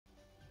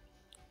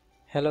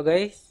Hello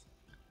guys,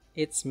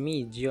 it's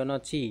me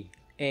Gionochi,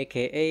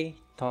 aka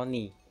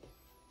Thoni.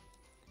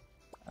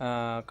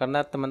 Karena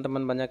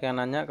teman-teman banyak yang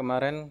nanya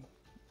kemarin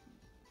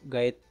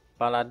guide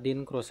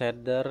Paladin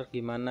Crusader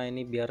gimana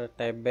ini biar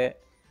TB,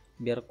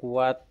 biar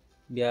kuat,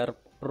 biar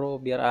pro,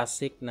 biar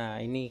asik. Nah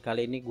ini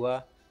kali ini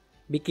gua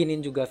bikinin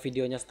juga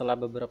videonya setelah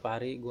beberapa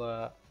hari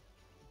gua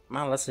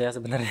males ya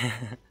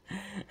sebenarnya.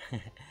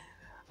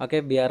 Oke,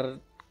 biar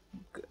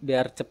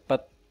biar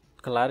cepet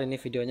kelar ini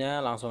videonya,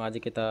 langsung aja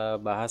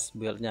kita bahas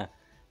buildnya.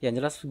 Yang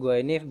jelas gue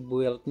ini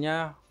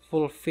buildnya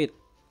full fit.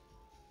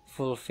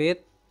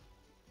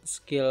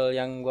 Skill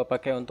yang gue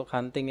pakai untuk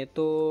hunting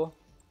itu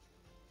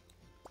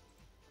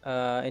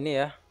ini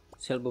ya,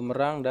 shield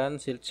boomerang dan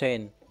shield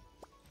chain.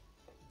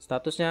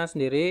 Statusnya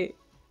sendiri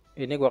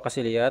ini gue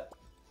kasih lihat.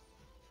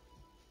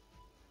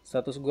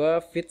 Status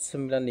gue fit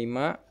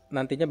 95,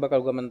 nantinya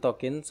bakal gue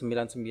mentokin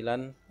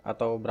 99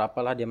 atau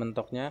berapalah dia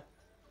mentoknya.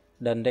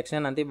 Dan dexnya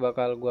nanti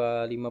bakal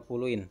gua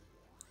 50-in.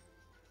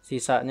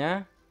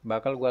 Sisanya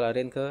bakal gua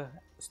lariin ke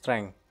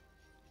strength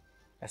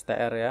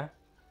STR ya.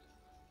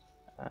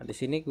 Nah, di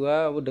sini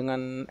gua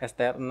dengan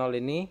STR 0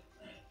 ini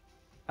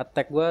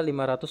attack gua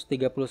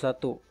 531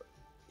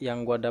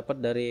 yang gua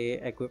dapat dari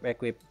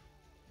equip.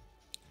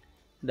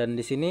 Dan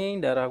di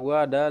sini darah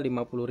gua ada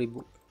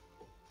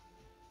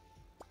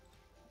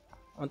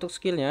 50.000. Untuk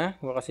skillnya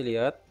gua kasih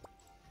lihat.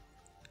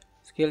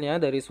 Skillnya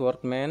dari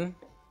swordman,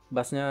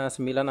 bassnya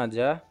 9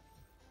 aja.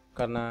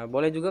 Karena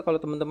boleh juga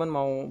kalau teman-teman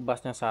mau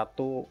bassnya 1,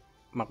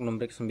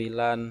 magnum break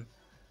 9,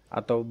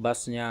 atau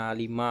bassnya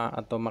 5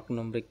 atau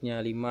magnum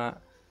breaknya 5.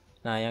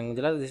 Nah yang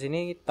jelas di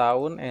sini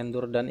tahun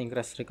endure dan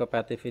increase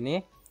recuperative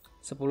ini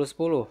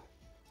 10-10.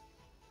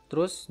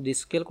 Terus di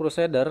skill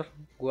Crusader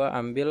gua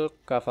ambil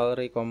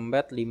cavalry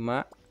combat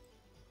 5,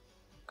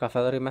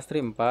 cavalry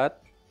mastery 4,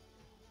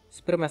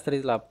 spear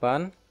mastery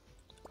 8,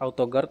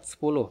 auto guard 10.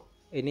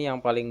 Ini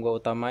yang paling gua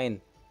utamain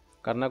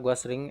karena gue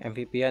sering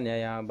MVP-an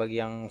ya,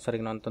 bagi yang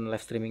sering nonton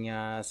live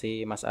streamingnya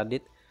si Mas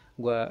Adyt,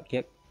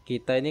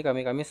 kita ini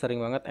kami sering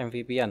banget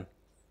MVP-an.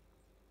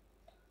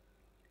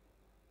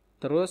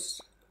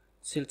 Terus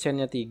shield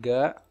chain-nya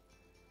 3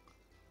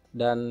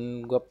 dan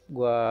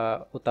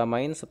gua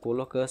utamain 10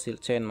 ke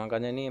shield chain,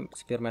 makanya ini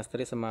spear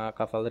mastery sama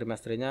cavalry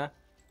mastery-nya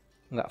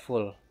nggak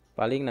full.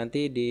 Paling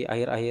nanti di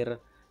akhir-akhir,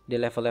 di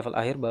level-level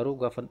akhir baru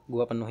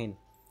gua penuhin.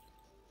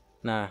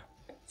 Nah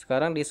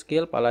sekarang di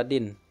skill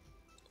paladin.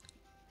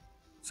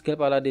 Skill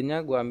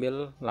paladinnya gue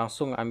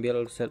langsung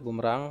ambil shield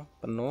boomerang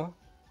penuh,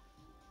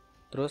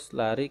 terus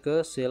lari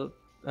ke shield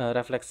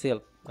reflex shield.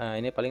 Nah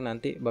ini paling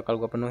nanti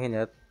bakal gue penuhin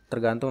ya,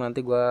 tergantung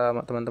nanti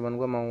teman-teman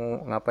gue mau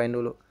ngapain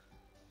dulu,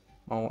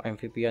 mau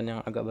MVP-an yang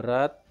agak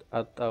berat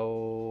atau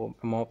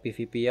mau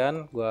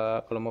PvP-an.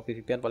 Kalau mau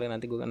PvP-an paling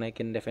nanti gue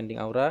naikin defending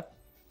aura.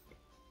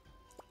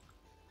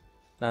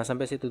 Nah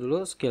sampai situ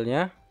dulu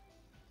skillnya.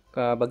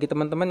 Bagi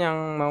teman-teman yang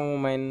mau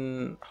main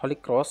Holy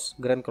Cross,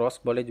 Grand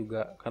Cross boleh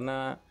juga,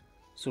 karena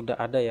sudah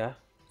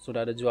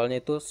ada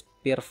jualnya itu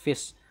spear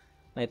fish.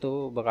 Nah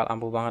itu bakal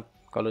ampuh banget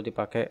kalau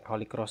dipakai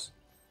Holy Cross.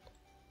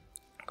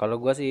 Kalau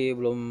gua sih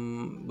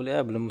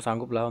belum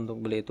sanggup lah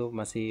untuk beli itu,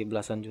 masih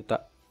belasan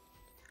juta.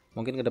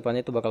 Mungkin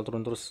kedepannya itu bakal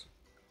turun terus.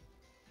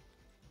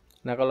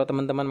 Nah kalau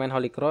teman-teman main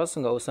Holy Cross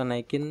nggak usah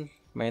naikin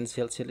main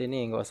shield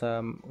ini, nggak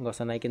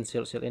usah naikin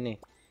shield ini,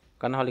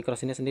 karena Holy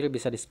Cross ini sendiri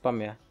bisa di spam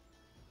ya.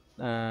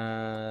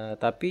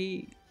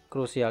 Tapi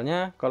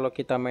krusialnya kalau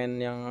kita main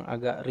yang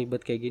agak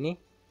ribet kayak gini,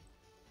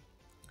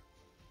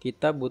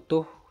 kita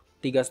butuh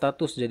 3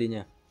 status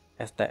jadinya,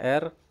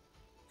 STR,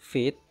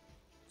 fit,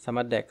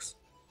 sama dex.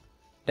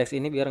 Dex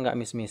ini biar nggak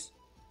miss.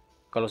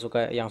 Kalau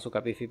yang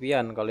suka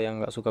PvP-an, kalau yang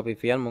nggak suka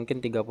PvP-an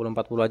mungkin 30-40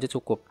 aja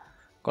cukup.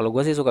 Kalau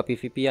gue sih suka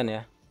PvP-an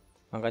ya,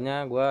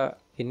 makanya gue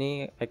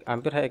ini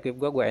hampir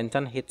equip gue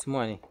enchant hit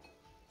semua nih.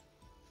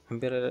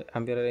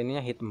 Hampir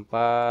ininya hit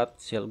 4,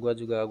 shield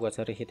gue juga gue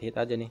cari hit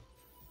aja nih.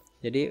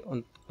 Jadi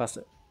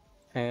pas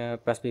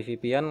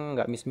PvP-an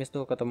nggak miss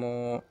tuh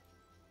ketemu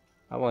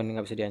ini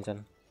nggak bisa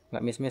di-enchant,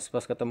 nggak miss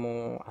pas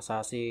ketemu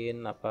assassin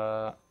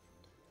apa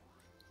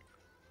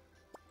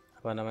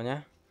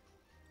namanya,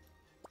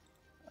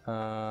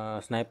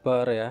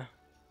 sniper ya.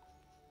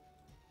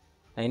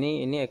 Nah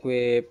ini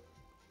equip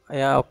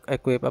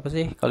apa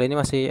sih, kalau ini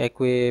masih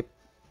equip,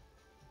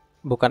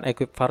 bukan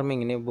equip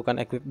farming, ini bukan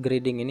equip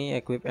grading, ini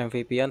equip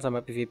MVP-an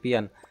sama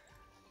PvP-an.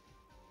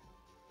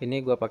 Ini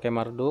gua pakai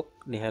Marduk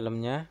di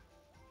helmnya.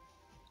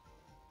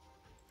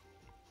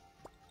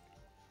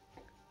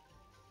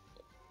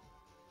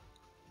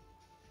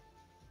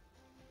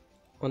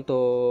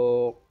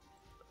 Untuk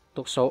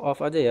show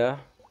off aja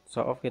ya,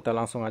 show off kita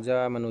langsung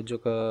aja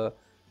menuju ke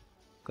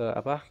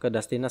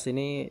Dastinas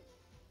ini.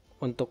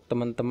 Untuk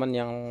teman-teman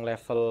yang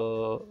level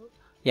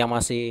yang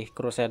masih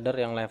Crusader,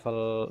 yang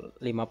level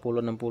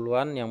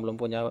 50-60an yang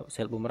belum punya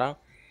shield boomerang,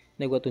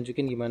 ini gue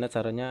tunjukin gimana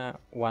caranya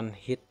one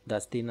hit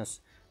Dastinas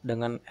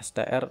dengan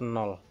STR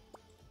 0.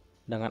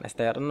 Dengan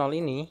STR 0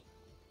 ini,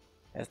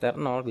 STR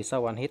 0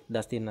 bisa one hit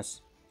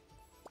Dastinas.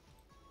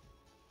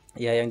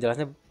 Ya yang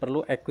jelasnya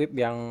perlu equip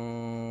yang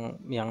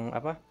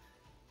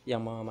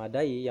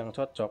memadai, yang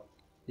cocok.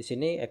 Di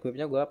sini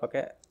equipnya gua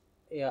pakai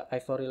ya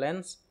ivory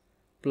lens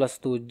plus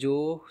 7,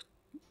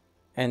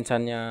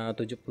 enchantnya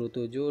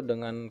 77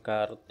 dengan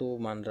kartu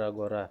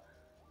mandragora.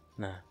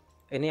 Nah,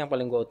 ini yang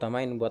paling gua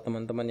utamain buat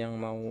teman-teman yang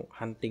mau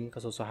hunting,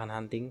 kesusahan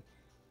hunting.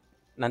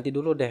 Nanti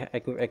dulu deh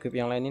equip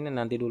yang lain ini,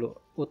 nanti dulu.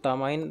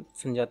 Utamain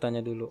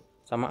senjatanya dulu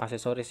sama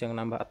aksesoris yang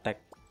nambah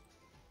attack.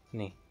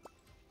 Nih.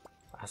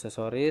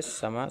 Aksesoris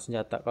sama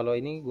senjata. Kalau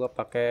ini gua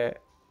pakai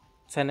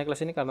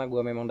necklace ini karena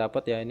gua memang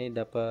dapat ya, ini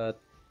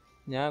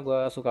dapatnya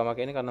gua suka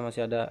pakai ini karena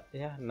masih ada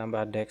ya,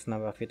 nambah dex,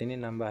 nambah fit, ini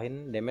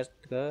nambahin damage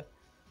ke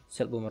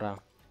shield boomerang.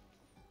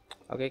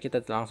 Oke,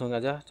 kita langsung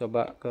aja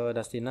coba ke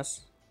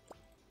Destinus.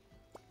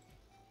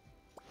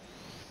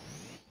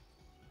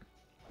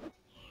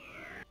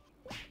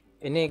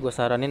 Ini gue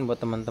saranin buat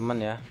teman-teman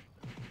ya,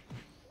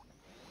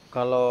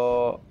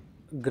 kalau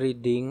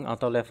grading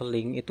atau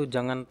leveling itu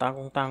jangan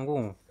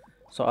tanggung-tanggung,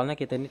 soalnya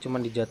kita ini cuma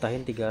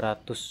dijatahin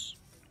 300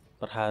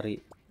 per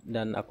hari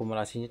dan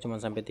akumulasinya cuma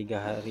sampai 3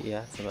 hari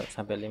ya,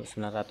 sampai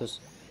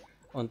 900.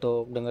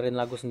 Untuk dengerin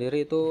lagu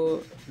sendiri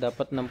itu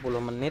dapat 60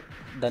 menit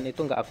dan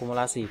itu nggak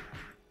akumulasi.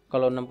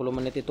 Kalau 60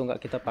 menit itu nggak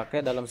kita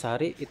pakai dalam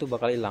sehari, itu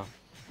bakal hilang.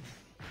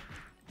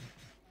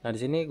 Nah, di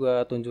sini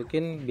gue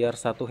tunjukin biar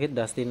satu hit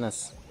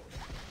Destinus.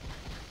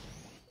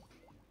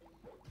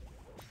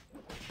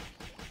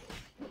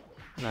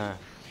 Nah,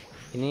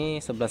 ini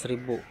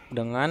 11.000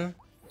 dengan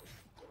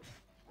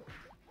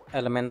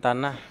elemen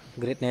tanah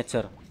Great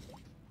Nature.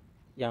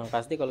 Yang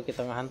pasti kalau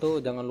kita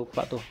ngehantu jangan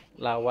lupa tuh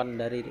lawan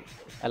dari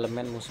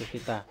elemen musuh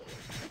kita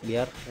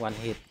biar one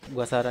hit.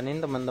 Gua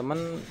saranin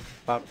teman-teman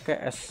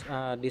pakai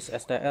dis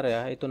STR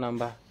ya, itu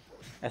nambah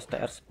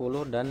STR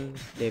 10 dan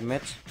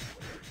damage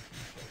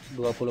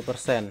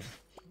 20%.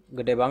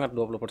 Gede banget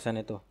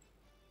 20% itu.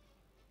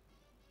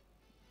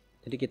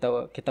 Jadi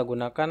kita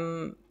gunakan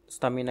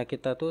stamina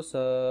kita tuh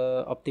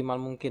seoptimal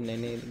mungkin.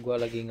 Ini gua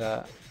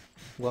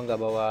nggak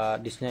bawa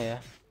disnya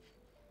ya.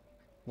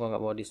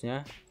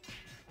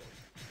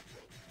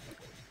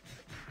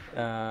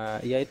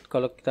 Ya itu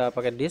kalau kita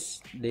pakai dis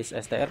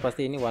STR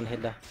pasti ini one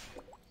hit dah.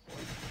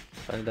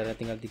 Paling dari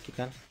tinggal dikit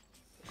kan.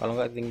 Kalau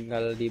nggak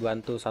tinggal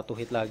dibantu satu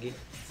hit lagi,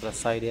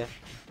 selesai dia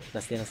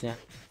Destinusnya.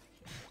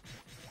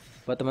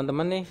 Buat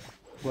teman-teman nih,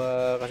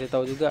 gua kasih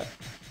tahu juga,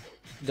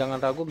 jangan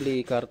ragu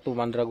beli kartu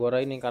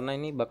mandragora ini karena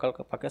ini bakal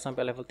kepake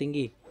sampai level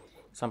tinggi.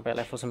 Sampai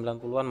level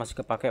 90-an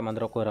masih kepake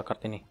mandragora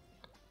card ini.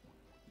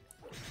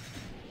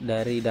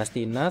 Dari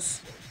Destinus,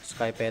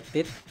 Sky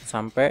Petit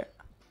sampai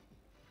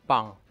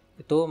Pang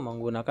itu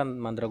menggunakan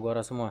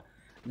mandragora semua.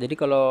 Jadi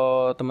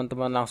kalau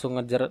teman-teman langsung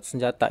ngejar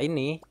senjata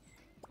ini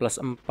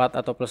plus 4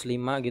 atau plus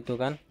 5 gitu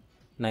kan,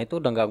 nah itu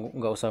udah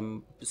nggak usah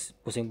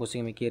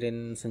pusing-pusing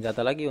mikirin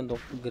senjata lagi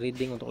untuk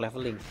grading, untuk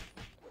leveling.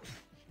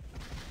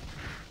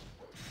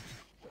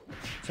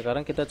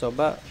 Sekarang kita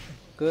coba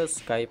ke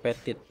Sky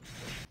Petit.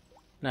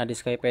 Nah, di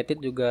Sky Petit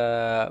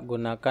juga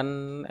gunakan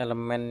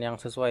elemen yang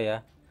sesuai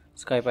ya.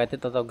 Sky Petit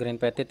atau Green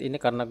Petit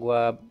ini karena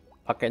gua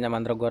pakainya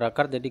mandragora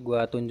card, jadi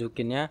gua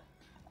tunjukinnya,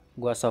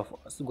 gua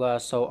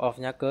show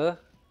off-nya ke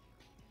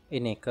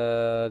ini, ke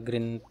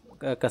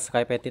ke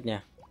Sky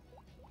Petitnya.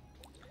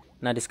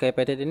 Nah, di Sky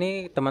Petit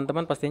ini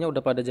teman-teman pastinya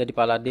udah pada jadi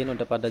paladin,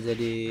 udah pada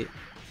jadi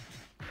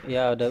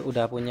ya,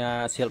 udah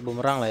punya shield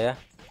boomerang lah ya.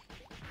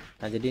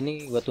 Nah, jadi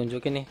ini gue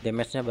tunjukin nih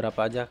damage-nya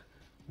berapa aja.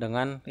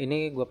 Dengan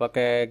ini gue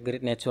pakai Great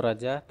Nature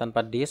aja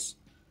tanpa dis.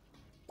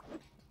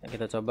 Ya,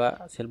 kita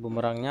coba shield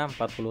boomerangnya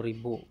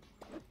 40.000.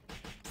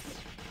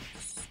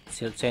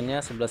 Shield chain-nya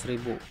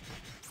 11.000.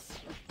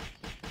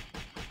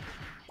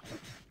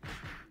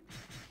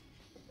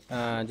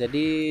 Nah,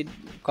 jadi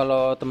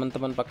kalau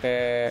teman-teman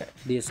pakai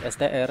dis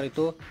STR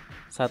itu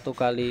satu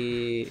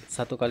kali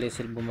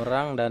shield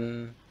boomerang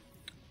dan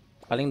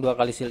paling 2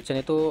 kali shield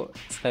chain itu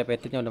Sky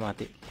Petitnya udah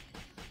mati.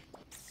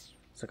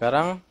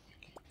 Sekarang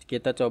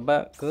kita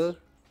coba ke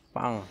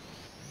Pang.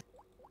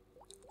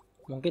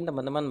 Mungkin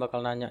teman-teman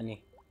bakal nanya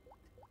nih,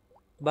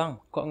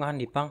 Bang, kok ngahan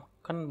di Pang?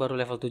 Kan baru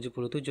level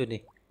 77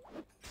 nih.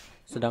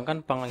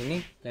 Sedangkan Pang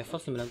ini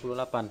level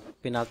 98,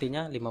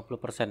 penaltinya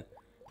 50%.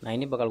 Nah,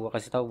 ini bakal gua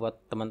kasih tahu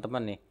buat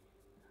teman-teman nih.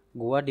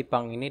 Gua di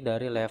Pang ini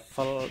dari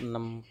level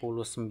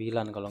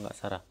 69 kalau nggak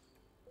salah.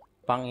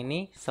 Pang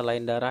ini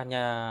selain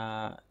darahnya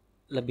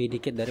lebih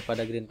dikit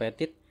daripada Green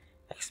Petit,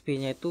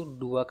 XP-nya itu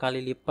 2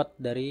 kali lipat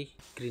dari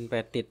Green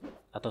Petit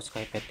atau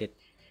Sky Petit.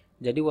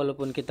 Jadi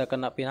walaupun kita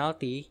kena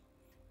penalti,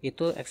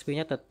 itu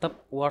XP-nya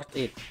tetap worth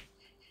it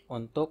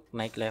untuk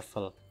naik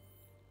level.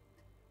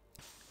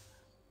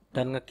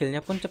 Dan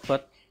ngekillnya pun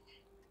cepat.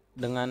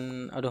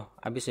 Dengan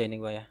habis ya ini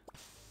gua ya.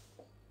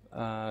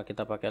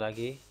 Kita pakai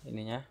lagi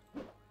ininya,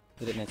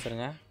 Great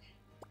Nature-nya.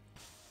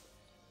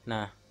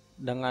 Nah,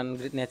 dengan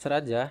Great Nature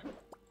aja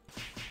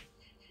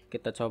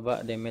kita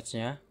coba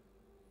damage-nya.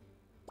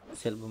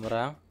 Shield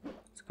boomerang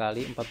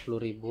sekali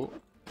 40.000,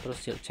 terus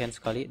shield chain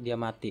sekali dia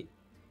mati.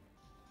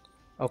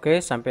 Oke,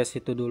 sampai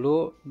situ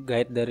dulu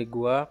guide dari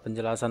gua,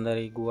 penjelasan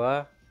dari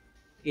gua,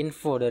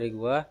 info dari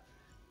gua.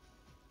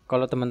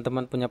 Kalau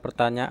teman-teman punya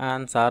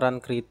pertanyaan, saran,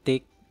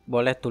 kritik,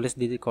 boleh tulis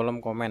di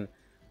kolom komen.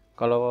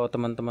 Kalau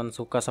teman-teman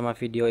suka sama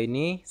video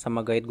ini,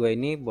 sama guide gue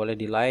ini, boleh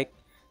di like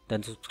dan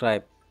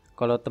subscribe.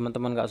 Kalau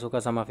teman-teman gak suka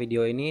sama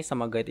video ini,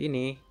 sama guide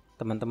ini,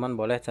 teman-teman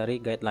boleh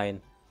cari guide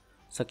lain.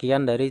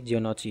 Sekian dari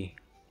Gionoci.